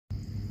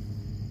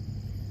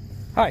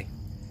Hi,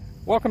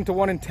 welcome to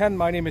 1 in 10.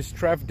 My name is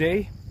Trev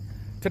Day.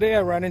 Today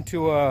I ran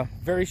into a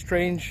very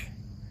strange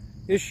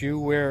issue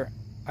where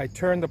I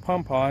turned the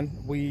pump on.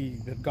 We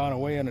had gone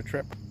away on a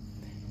trip.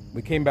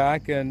 We came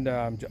back and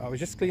I was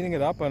just cleaning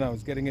it up and I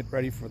was getting it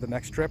ready for the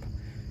next trip.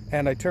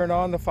 And I turned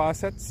on the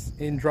faucets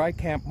in dry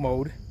camp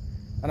mode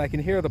and I can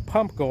hear the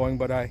pump going,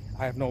 but I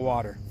have no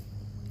water.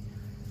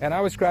 And I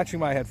was scratching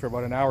my head for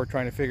about an hour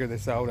trying to figure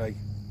this out. I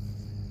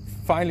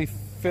finally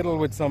fiddled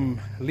with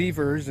some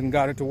levers and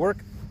got it to work.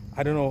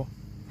 I don't know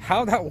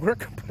how that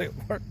worked, but it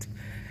worked,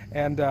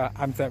 and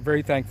I'm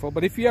very thankful.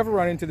 But if you ever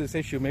run into this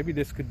issue, maybe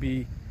this could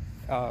be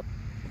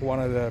one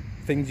of the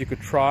things you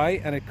could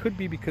try, and it could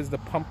be because the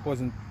pump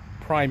wasn't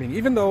priming.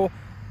 Even though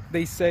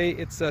they say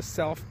it's a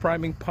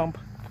self-priming pump,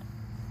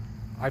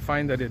 I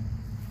find that it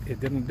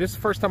didn't. This is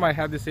the first time I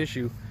had this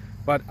issue,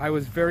 but I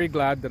was very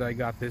glad that I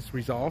got this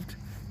resolved.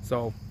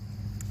 So,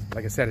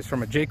 like I said, it's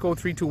from a Jayco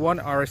 321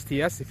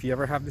 RSTS. If you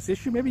ever have this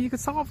issue, maybe you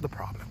could solve the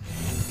problem.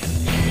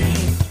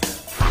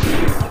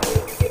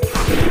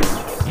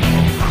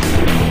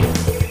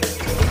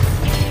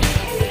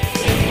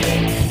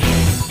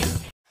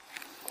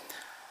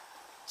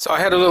 So I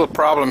had a little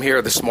problem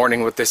here this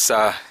morning with this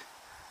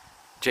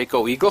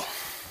Jayco Eagle.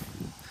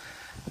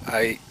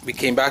 We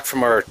came back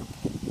from our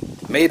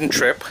maiden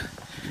trip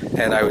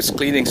and I was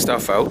cleaning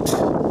stuff out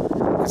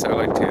because I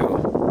like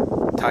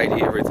to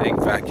tidy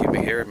everything, vacuum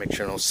the air, make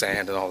sure no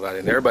sand and all that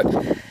in there. But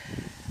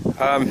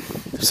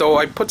so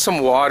I put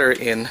some water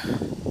in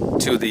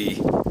to the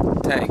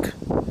tank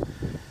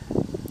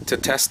to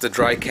test the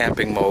dry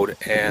camping mode,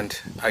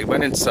 and I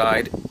went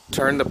inside,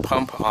 turned the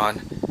pump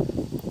on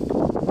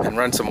and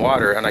run some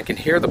water, and I can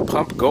hear the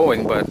pump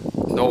going but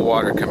no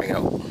water coming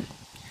out.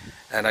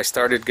 And I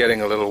started getting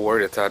a little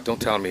worried. I thought,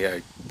 don't tell me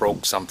I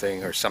broke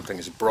something or something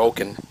is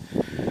broken.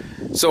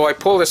 So I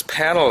pull this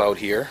panel out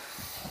here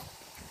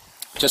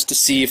just to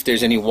see if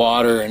there's any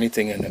water or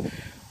anything in it,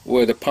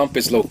 where the pump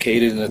is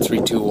located in the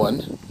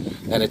 321,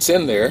 and it's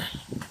in there.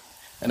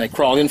 And I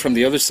crawled in from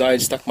the other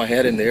side, stuck my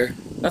head in there.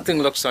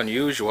 Nothing looks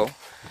unusual.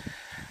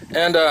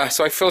 And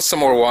so I filled some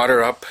more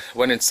water up,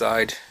 went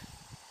inside,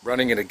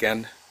 running it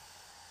again.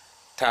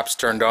 Taps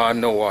turned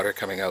on, no water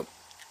coming out.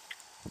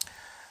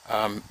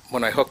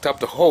 When I hooked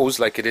up the hose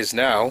like it is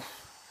now,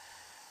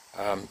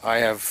 I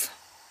have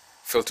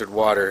filtered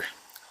water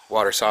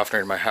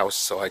softener in my house,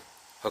 so I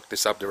hooked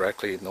this up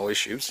directly, no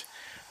issues.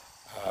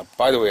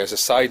 By the way, as a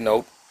side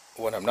note,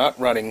 when I'm not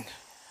running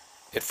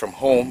it from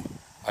home,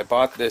 I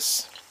bought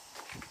this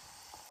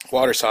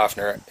water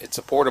softener. It's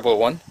a portable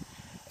one,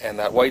 and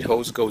that white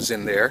hose goes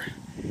in there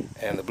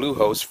and the blue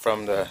hose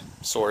from the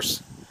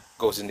source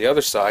goes in the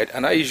other side,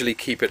 and I usually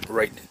keep it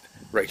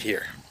right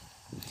here.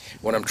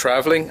 When I'm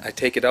traveling, I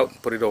take it out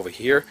and put it over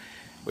here,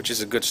 which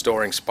is a good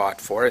storing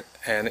spot for it,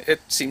 and it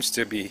seems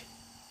to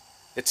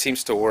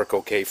work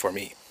okay for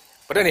me.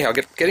 But anyhow,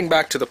 getting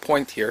back to the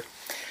point here,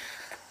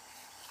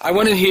 I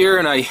went in here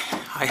and I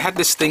had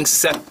this thing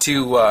set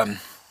to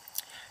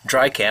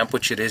dry camp,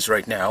 which it is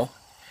right now,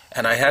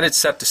 and I had it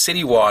set to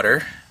city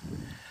water,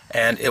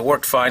 and it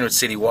worked fine with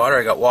city water.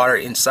 I got water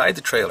inside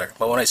the trailer,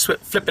 but when I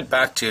flip it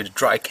back to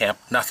dry camp,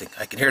 nothing.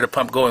 I can hear the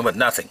pump going, but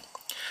nothing.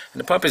 And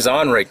the pump is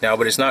on right now,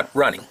 but it's not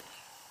running.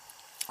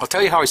 I'll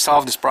tell you how I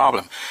solved this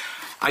problem.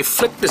 I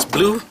flipped this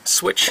blue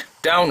switch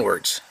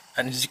downwards,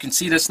 and as you can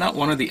see, that's not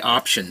one of the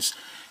options.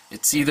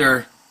 It's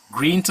either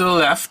green to the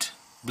left,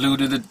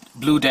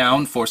 blue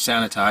down for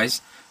sanitize,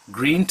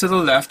 green to the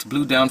left,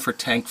 blue down for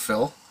tank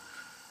fill,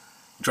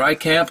 dry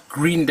camp,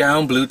 green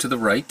down, blue to the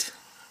right,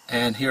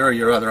 and here are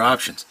your other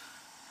options.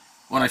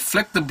 When I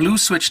flicked the blue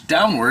switch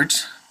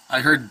downwards, I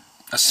heard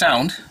a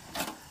sound,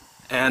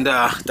 and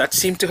that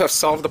seemed to have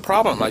solved the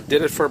problem. I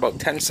did it for about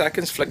 10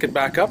 seconds, flick it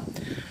back up,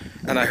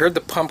 and I heard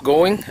the pump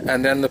going,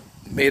 and then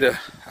made a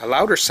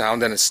louder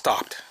sound, and it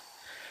stopped.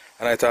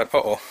 And I thought,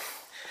 uh-oh.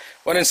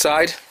 Went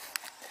inside,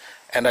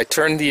 and I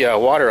turned the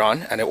water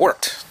on, and it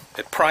worked.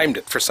 It primed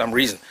it for some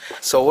reason.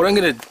 So what I'm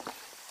going to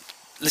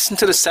listen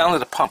to the sound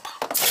of the pump.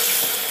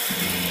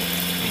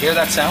 You hear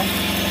that sound?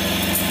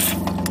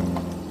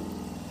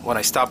 When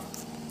I stop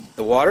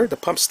the water, the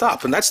pump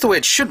stopped, and that's the way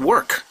it should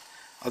work.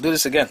 I'll do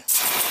this again.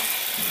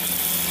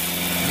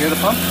 You hear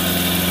the pump?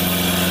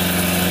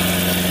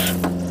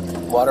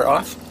 Water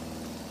off.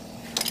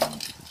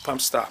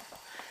 Pump stop.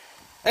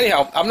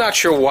 Anyhow, I'm not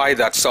sure why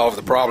that solved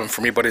the problem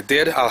for me, but it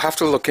did. I'll have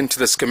to look into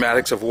the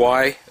schematics of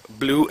why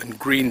blue and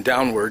green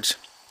downwards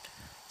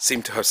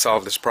seem to have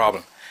solved this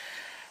problem.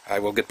 I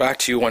will get back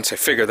to you once I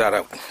figure that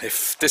out.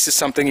 If this is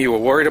something you were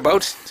worried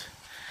about,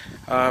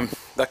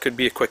 that could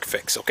be a quick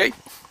fix, okay?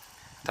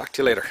 Talk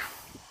to you later.